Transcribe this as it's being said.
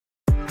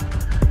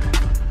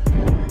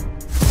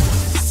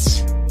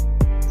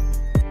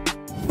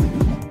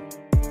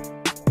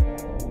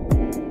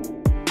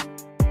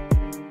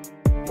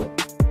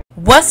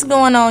What's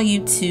going on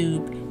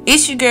YouTube?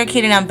 It's your girl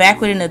Kid and I'm back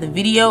with another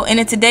video, and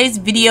in today's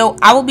video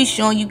I will be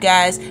showing you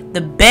guys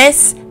the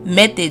best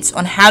methods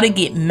on how to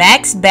get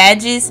max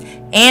badges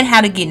and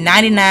how to get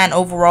 99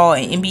 overall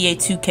in NBA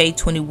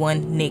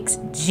 2K21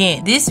 next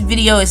gen. This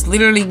video is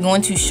literally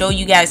going to show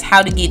you guys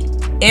how to get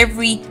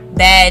every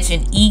badge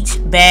in each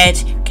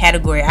badge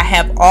category. I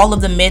have all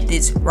of the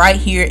methods right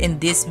here in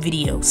this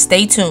video.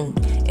 Stay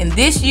tuned. In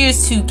this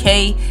year's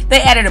 2K,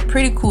 they added a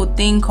pretty cool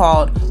thing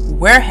called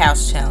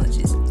warehouse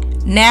challenges.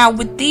 Now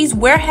with these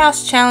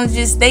warehouse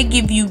challenges, they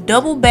give you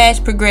double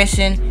badge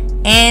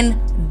progression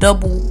and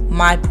double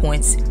my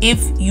points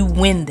if you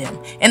win them,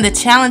 and the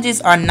challenges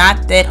are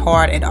not that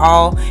hard at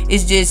all.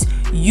 It's just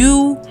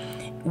you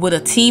with a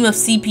team of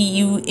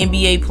CPU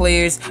NBA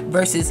players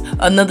versus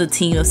another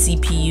team of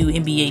CPU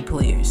NBA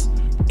players.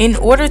 In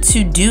order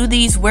to do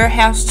these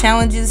warehouse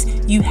challenges,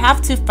 you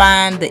have to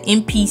find the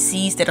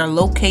NPCs that are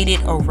located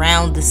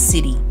around the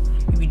city.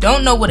 If you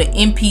don't know what an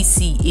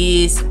NPC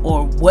is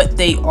or what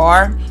they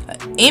are,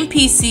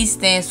 NPC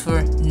stands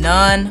for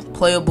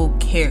non-playable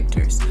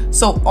characters.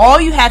 So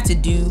all you have to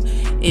do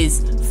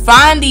is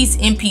find these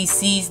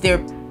NPCs.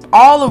 They're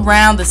all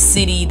around the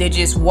city. They're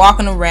just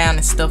walking around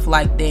and stuff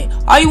like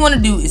that. All you want to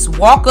do is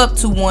walk up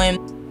to one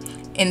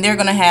and they're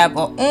gonna have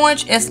an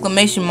orange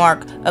exclamation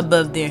mark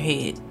above their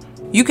head.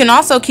 You can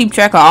also keep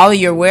track of all of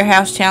your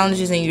warehouse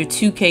challenges in your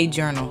 2K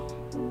journal.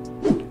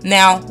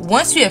 Now,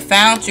 once you have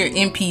found your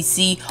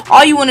NPC,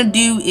 all you want to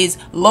do is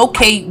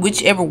locate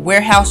whichever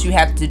warehouse you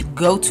have to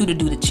go to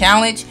do the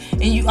challenge.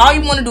 And all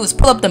you want to do is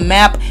pull up the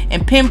map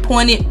and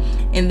pinpoint it,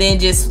 and then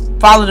just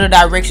follow the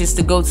directions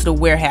to go to the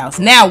warehouse.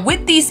 Now,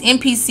 with these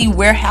NPC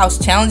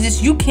warehouse challenges,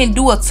 you can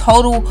do a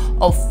total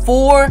of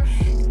 4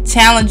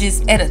 challenges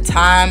at a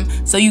time.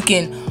 So you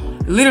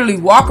can literally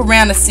walk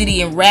around the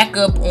city and rack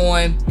up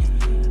on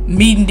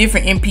meeting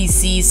different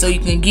NPCs so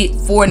you can get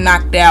 4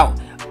 knocked out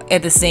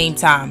at the same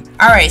time.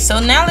 Alright, so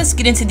now let's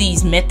get into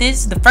these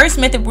methods. The first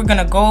method we're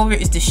gonna go over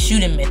is the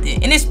shooting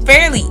method, and it's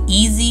fairly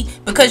easy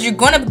because you're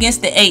going up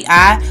against the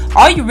AI.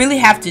 All you really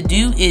have to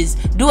do is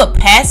do a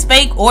pass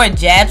fake or a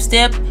jab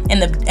step,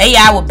 and the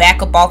AI will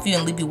back up off you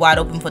and leave you wide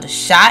open for the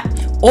shot.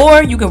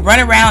 Or you can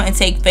run around and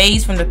take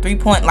fades from the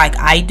 3-point like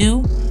I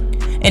do.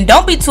 And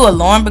don't be too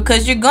alarmed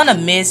because you're gonna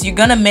miss, you're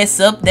gonna mess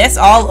up. That's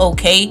all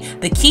okay.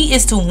 The key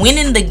is to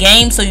winning the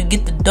game so you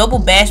get the double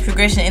badge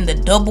progression and the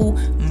double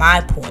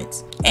my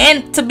points.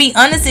 And to be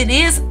honest, it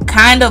is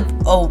kind of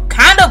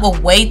a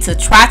way to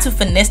try to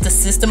finesse the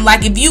system.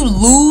 Like if you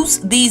lose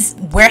these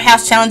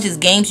warehouse challenges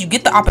games, you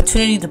get the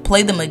opportunity to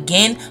play them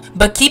again.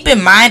 But keep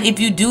in mind, if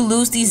you do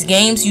lose these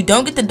games, you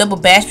don't get the double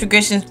badge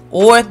progressions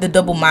or the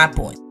double my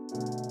points.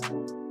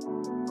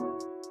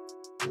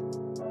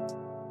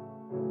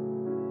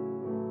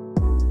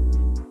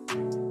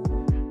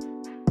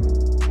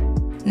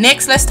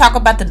 Next, let's talk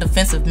about the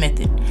defensive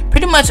method.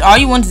 Pretty much all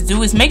you want to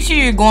do is make sure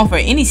you're going for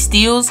any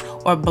steals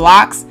or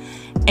blocks,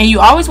 and you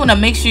always want to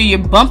make sure you're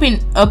bumping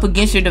up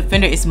against your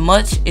defender as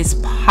much as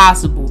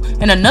possible.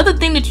 And another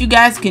thing that you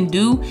guys can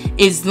do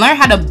is learn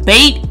how to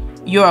bait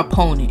your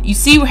opponent. You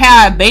see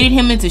how I baited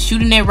him into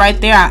shooting that right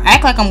there? I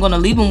act like I'm going to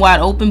leave him wide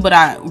open, but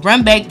I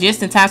run back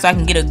just in time so I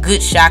can get a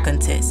good shot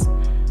contest.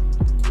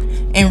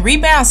 And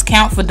rebounds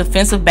count for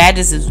defensive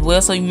badges as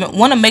well, so you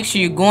want to make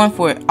sure you're going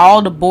for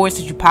all the boards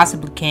that you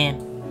possibly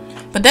can.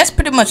 But that's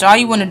pretty much all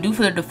you want to do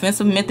for the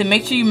defensive method.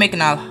 Make sure you're making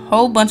a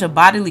whole bunch of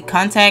bodily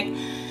contact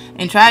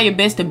and try your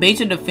best to bait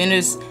your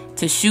defenders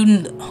to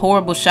shooting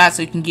horrible shots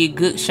so you can get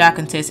good shot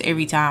contests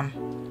every time.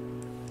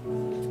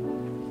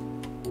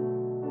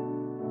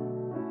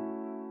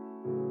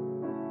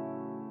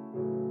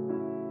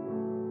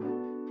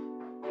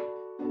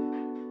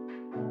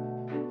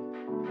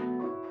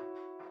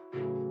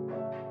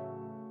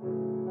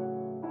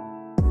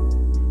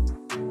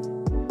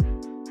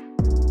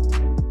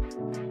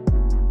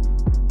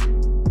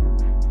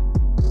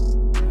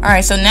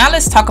 Alright, so now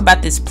let's talk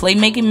about this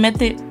playmaking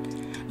method.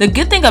 The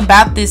good thing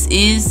about this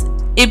is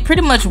it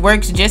pretty much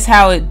works just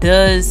how it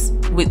does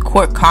with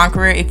Court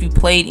Conqueror if you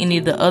played any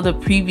of the other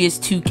previous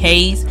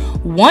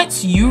 2Ks.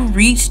 Once you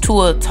reach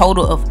to a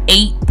total of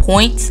 8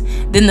 points,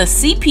 then the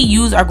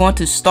CPUs are going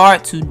to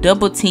start to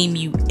double team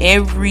you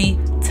every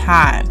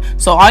time.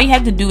 So all you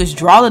have to do is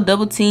draw the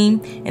double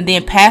team and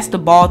then pass the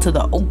ball to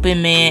the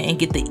open man and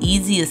get the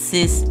easy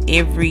assist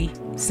every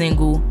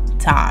single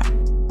time.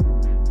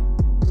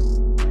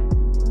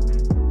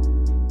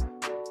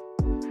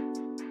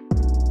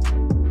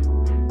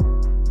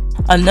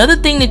 Another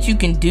thing that you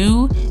can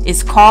do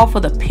is call for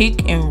the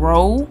pick and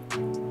roll.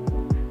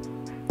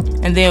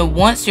 And then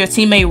once your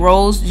teammate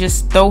rolls,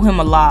 just throw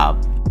him a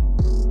lob.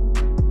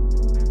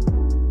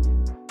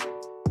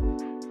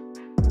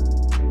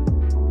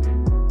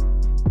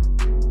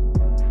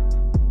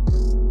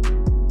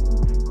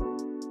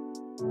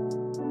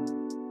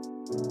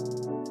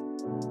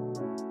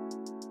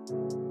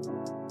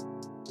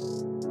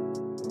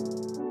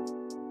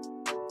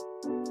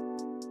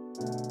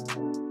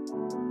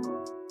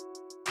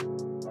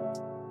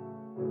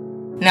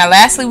 Now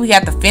lastly, we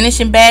have the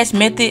finishing badge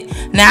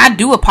method. Now I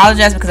do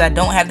apologize because I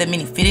don't have that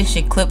many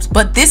finishing clips,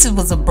 but this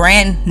was a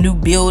brand new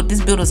build.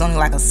 This build was only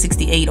like a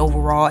 68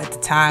 overall at the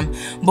time.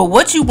 But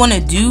what you want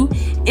to do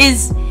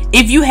is,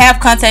 if you have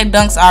contact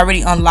dunks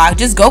already unlocked,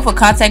 just go for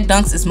contact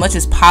dunks as much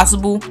as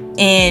possible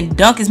and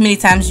dunk as many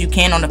times as you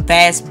can on a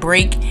fast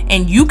break.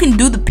 And you can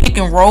do the pick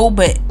and roll,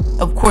 but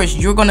of course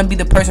you're going to be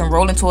the person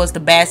rolling towards the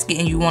basket,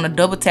 and you want to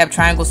double tap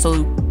triangle so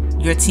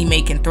your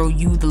teammate can throw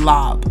you the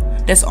lob.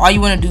 That's all you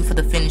want to do for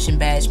the finishing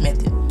badge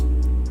method.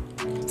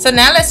 So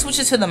now let's switch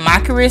it to the My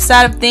Career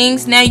side of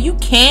things. Now you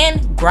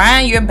can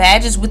grind your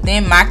badges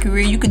within My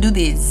Career. You can do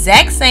the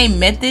exact same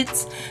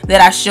methods that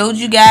I showed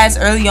you guys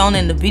early on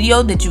in the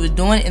video that you were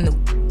doing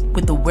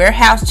with the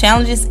warehouse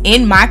challenges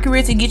in My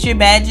Career to get your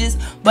badges.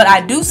 But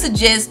I do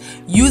suggest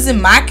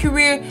using My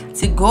Career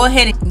to go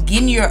ahead and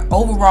get your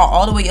overall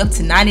all the way up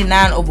to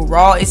 99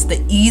 overall. It's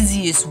the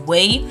easiest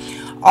way.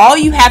 All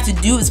you have to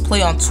do is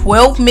play on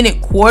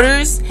 12-minute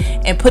quarters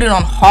and put it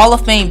on Hall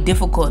of Fame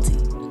difficulty.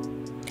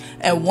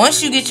 And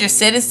once you get your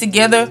settings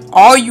together,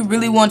 all you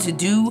really want to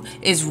do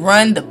is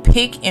run the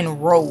pick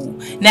and roll.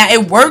 Now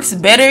it works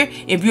better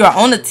if you are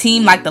on a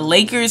team like the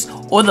Lakers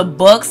or the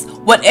Bucks.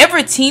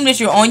 Whatever team that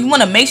you're on, you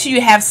want to make sure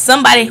you have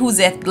somebody who's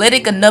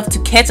athletic enough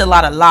to catch a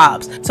lot of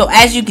lobs. So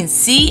as you can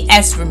see,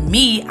 as for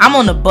me, I'm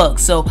on the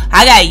Bucks, so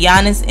I got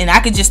Giannis and I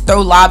could just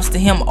throw lobs to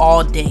him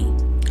all day.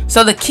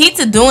 So the key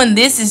to doing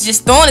this is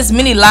just throwing as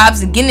many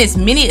lobs and getting as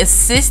many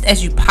assists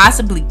as you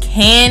possibly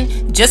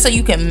can, just so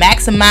you can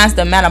maximize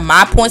the amount of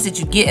My Points that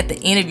you get at the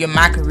end of your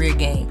My Career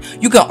game.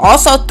 You can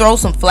also throw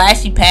some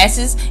flashy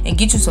passes and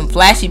get you some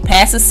flashy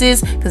pass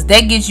assists, because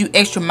that gives you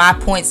extra My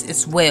Points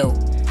as well.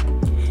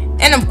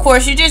 And of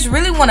course, you just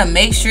really want to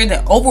make sure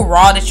that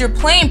overall that you're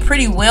playing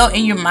pretty well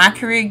in your My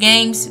Career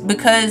games,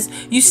 because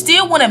you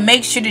still want to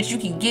make sure that you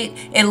can get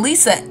at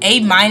least an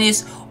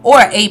A- or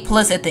an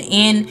A+ at the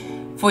end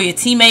for your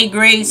teammate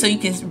grade, so you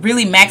can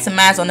really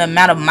maximize on the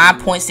amount of My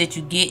Points that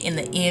you get in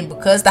the end,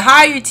 because the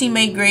higher your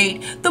teammate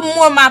grade, the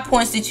more My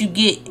Points that you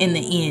get in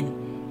the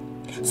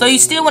end. So you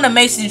still want to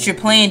make sure that you're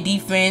playing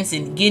defense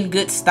and getting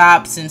good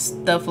stops and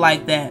stuff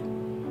like that.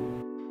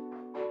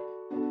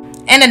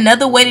 And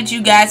another way that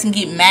you guys can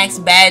get max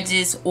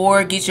badges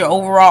or get your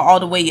overall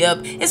all the way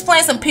up is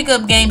playing some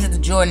pickup games at the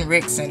Jordan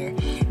Rec Center.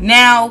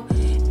 Now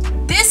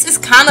this is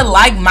kind of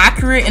like My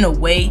Career in a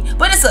way,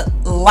 but it's a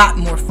lot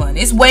more fun.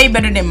 It's way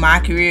better than My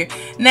Career.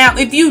 Now,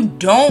 if you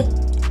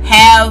don't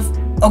have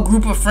a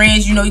group of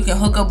friends, you know, you can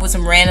hook up with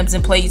some randoms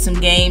and play some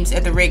games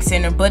at the Rec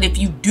Center. But if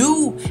you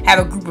do have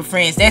a group of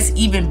friends, that's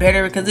even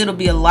better, because it'll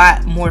be a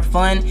lot more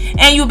fun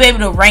and you'll be able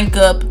to rank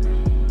up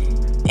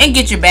and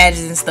get your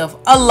badges and stuff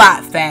a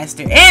lot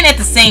faster, and at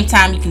the same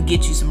time you can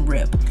get you some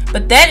rep.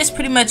 But that is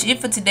pretty much it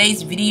for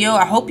today's video.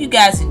 I hope you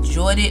guys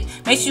enjoyed it.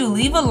 Make sure you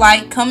leave a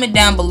like, comment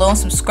down below, and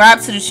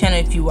subscribe to the channel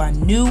if you are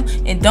new,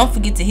 and don't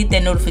forget to hit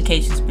that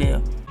notifications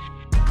bell.